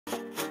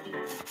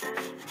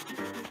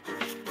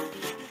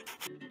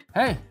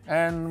Hey,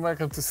 and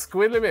welcome to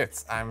Squidly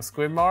Bits. I'm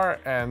Squidmar,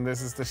 and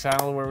this is the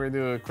channel where we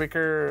do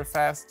quicker,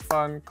 fast,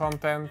 fun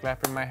content.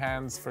 Clapping my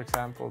hands, for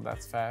example,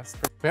 that's fast.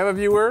 We have a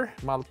viewer,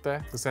 Malte,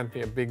 who sent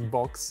me a big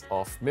box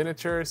of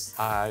miniatures.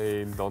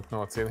 I don't know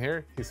what's in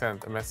here. He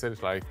sent a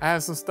message like, I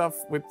have some stuff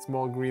with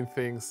small green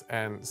things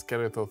and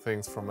skeletal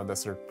things from a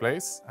desert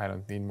place. I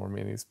don't need more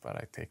minis, but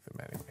I take them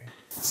anyway.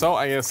 So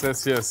I guess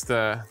let's just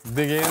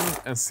dig in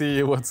and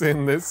see what's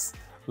in this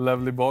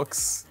lovely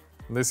box.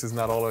 This is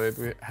not all of it,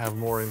 we have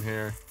more in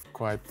here,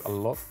 quite a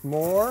lot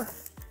more.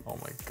 Oh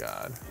my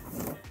god.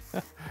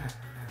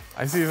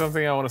 I see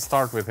something I want to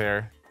start with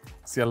here.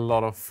 I see a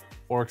lot of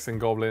orcs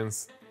and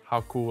goblins.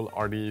 How cool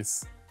are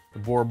these? The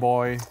boar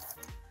boy,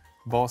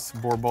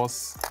 boar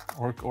boss,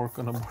 orc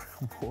on a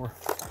boar.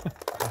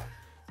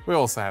 We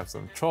also have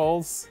some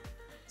trolls.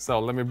 So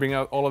let me bring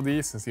out all of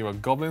these and see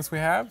what goblins we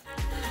have.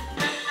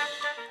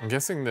 I'm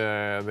guessing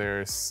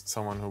there's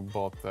someone who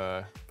bought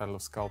the Battle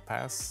of Skull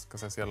Pass,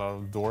 because I see a lot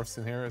of dwarves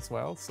in here as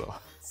well, so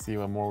see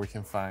what more we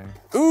can find.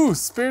 Ooh,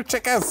 spear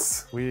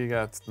checkers! We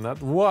got not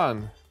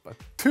one, but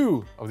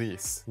 2 of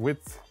these,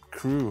 with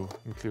crew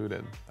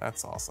included.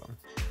 That's awesome.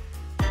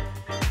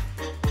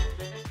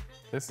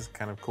 This is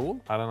kind of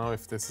cool. I don't know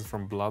if this is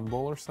from Blood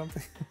Bowl or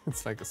something.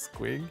 It's like a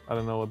squig. I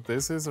don't know what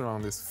this is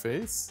around his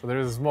face. But there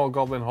is a small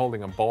goblin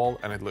holding a ball,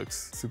 and it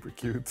looks super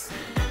cute.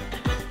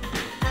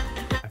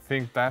 I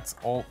think that's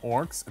all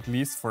orcs, at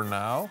least for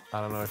now. I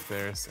don't know if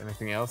there's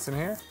anything else in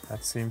here.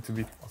 That seemed to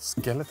be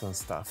skeleton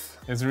stuff.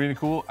 It's really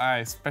cool. I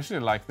especially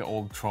like the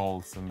old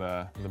trolls and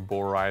the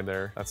boar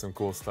rider. That's some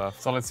cool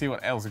stuff. So let's see what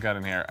else we got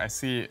in here. I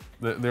see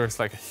there's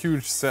like a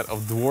huge set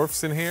of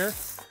dwarfs in here.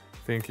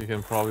 I think you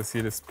can probably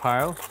see this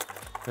pile.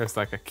 There's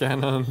like a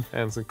cannon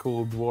and some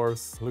cool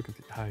dwarfs. Look at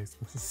the eyes.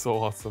 This is so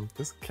awesome.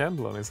 There's a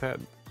candle on his head.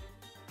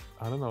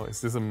 I don't know, is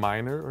this a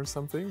miner or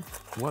something?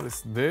 What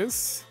is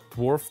this?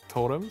 Dwarf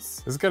totems?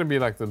 This is gonna be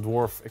like the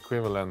dwarf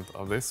equivalent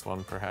of this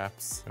one,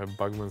 perhaps. A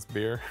Bugman's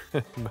beer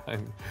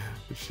behind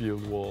the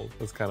shield wall.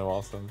 That's kind of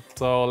awesome.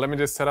 So let me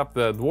just set up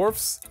the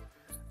dwarfs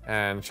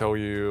and show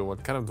you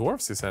what kind of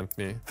dwarfs he sent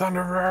me.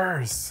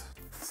 Thunderers!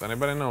 Does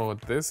anybody know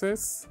what this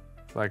is?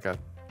 It's like a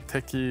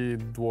techie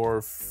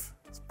dwarf.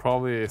 It's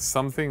probably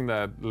something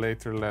that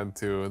later led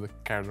to the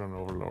Cardron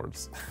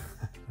Overlords.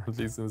 Or at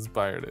least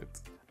inspired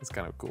it. It's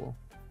kind of cool.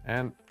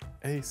 And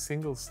a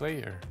single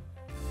slayer.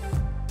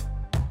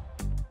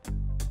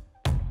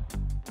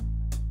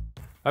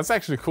 That's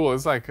actually cool.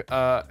 It's like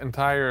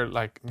entire,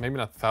 like maybe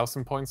not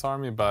 1,000 points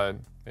army, but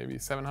maybe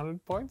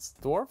 700 points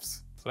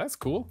dwarfs. So that's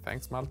cool.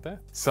 Thanks, Malte.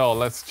 So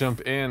let's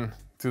jump in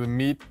to the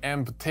meat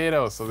and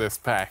potatoes of this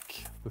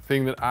pack. The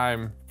thing that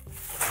I'm...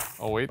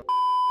 Oh wait.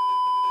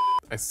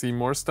 I see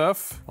more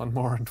stuff. One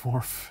more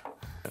dwarf.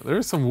 There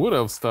is some wood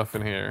elf stuff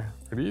in here.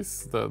 Are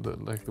these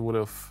like the wood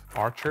elf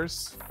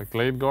archers? Like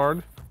blade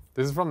guard?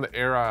 This is from the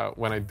era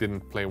when I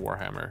didn't play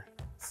Warhammer.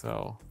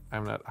 So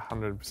I'm not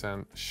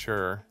 100%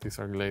 sure these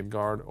are Glade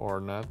Guard or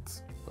not,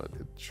 but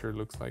it sure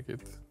looks like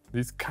it.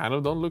 These kind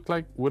of don't look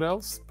like wood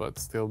elves, but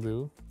still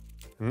do.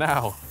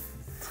 Now,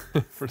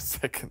 for the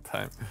second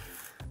time,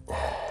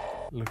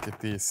 look at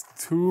these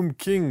Tomb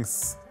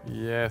Kings.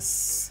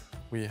 Yes,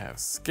 we have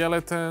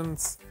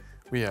skeletons.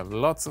 We have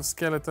lots of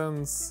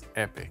skeletons.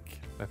 Epic.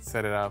 Let's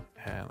set it up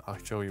and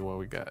I'll show you what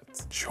we got.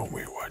 Show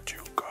me what you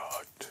got.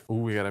 Ooh,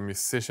 we got a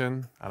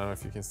musician. I don't know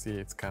if you can see,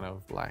 it's kind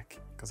of black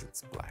because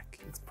it's black.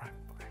 It's bright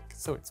black,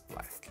 so it's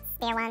black.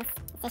 Spear ones,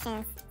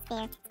 musicians,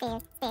 spear.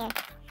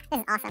 This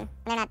is awesome.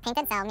 They're not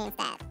painted, so it means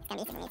that it's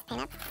gonna be super easy to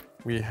paint up.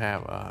 We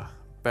have a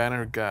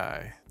banner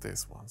guy.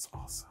 This one's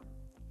awesome.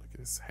 Look at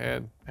his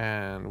head.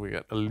 And we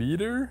got a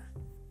leader.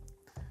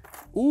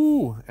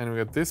 Ooh, and we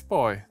got this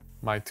boy.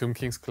 My Tomb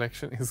Kings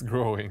collection is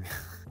growing.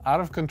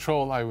 Out of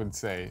control, I would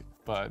say,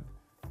 but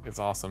it's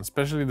awesome,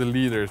 especially the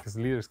leaders, because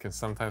leaders can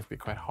sometimes be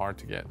quite hard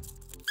to get.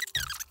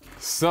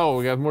 So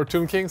we got more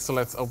Tomb Kings, so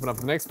let's open up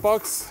the next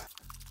box.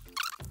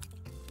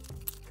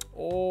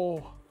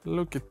 Oh,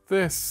 look at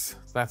this.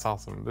 That's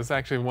awesome. This is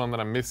actually one that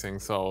I'm missing,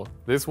 so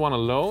this one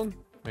alone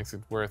makes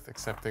it worth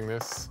accepting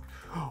this.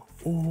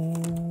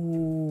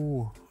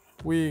 Oh,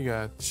 we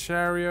got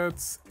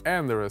chariots,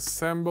 and they're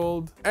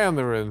assembled, and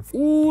they're in.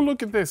 Ooh,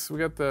 look at this. We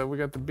got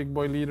the big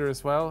boy leader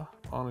as well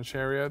on a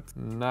chariot.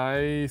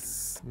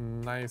 Nice.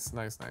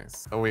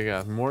 Oh, we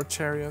got more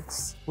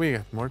chariots.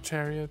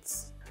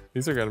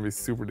 These are gonna be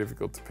super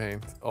difficult to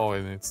paint. Oh,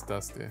 and it's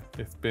dusty.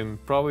 It's been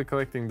probably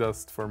collecting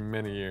dust for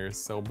many years,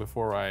 so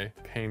before I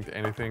paint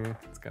anything,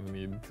 it's gonna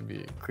need to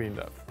be cleaned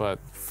up. But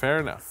fair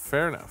enough.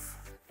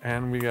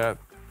 And we got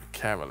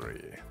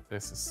cavalry.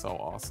 This is so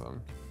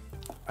awesome.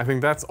 I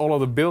think that's all of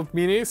the built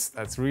minis.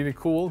 That's really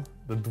cool.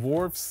 The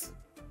dwarves,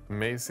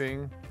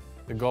 amazing.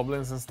 The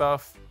goblins and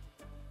stuff.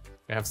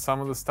 We have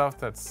some of the stuff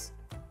that's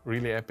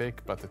really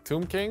epic, but the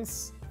Tomb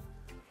Kings,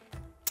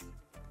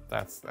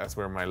 that's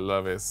where my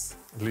love is,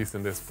 at least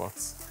in this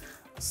box.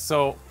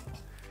 So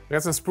we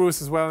got some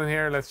spruce as well in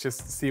here. Let's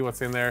just see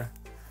what's in there.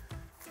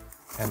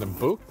 And a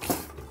book,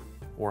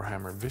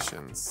 Warhammer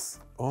Visions.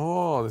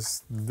 Oh,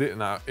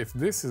 now if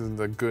this isn't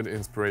a good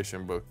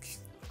inspiration book,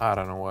 I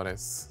don't know what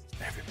is.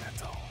 Heavy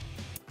metal.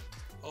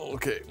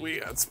 Okay, we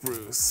got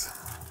spruce.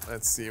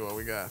 Let's see what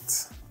we got.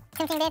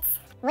 Tinting bits,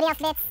 woody elf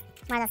bits,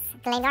 more of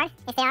those glade guard,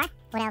 if they are.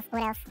 What else?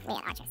 What else? We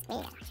got archers. We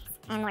got archers.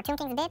 And more Tomb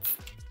Kings bits.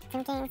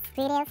 Tomb Kings,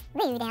 rude elf,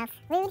 rude elf,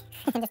 rude.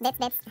 Just bits,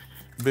 bits.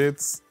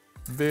 Bits,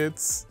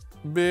 bits,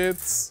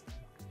 bits.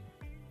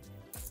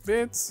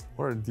 Bits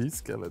or the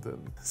skeleton.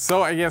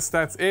 So I guess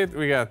that's it.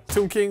 We got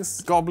Tomb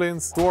Kings,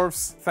 goblins,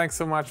 dwarves. Thanks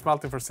so much,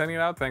 Malte, for sending it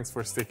out. Thanks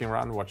for sticking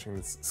around watching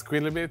this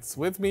Squidly bits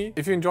with me.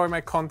 If you enjoy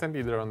my content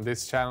either on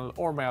this channel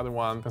or my other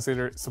one,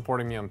 consider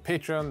supporting me on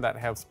Patreon. That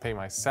helps pay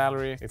my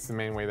salary. It's the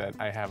main way that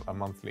I have a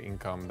monthly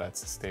income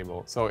that's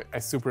stable. So I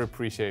super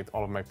appreciate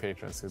all of my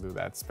patrons who do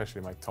that,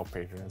 especially my top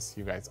patrons.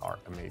 You guys are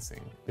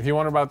amazing. If you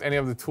wonder about any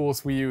of the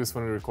tools we use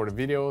when we record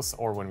videos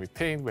or when we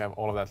paint, we have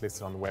all of that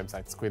listed on the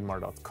website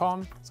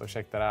squidmar.com. So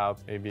check that out.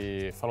 Maybe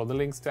follow the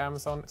links to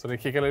Amazon so they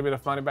kick a little bit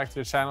of money back to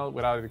the channel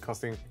without it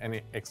costing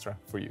any extra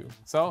for you.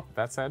 So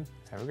that said,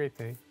 have a great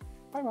day.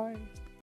 Bye bye.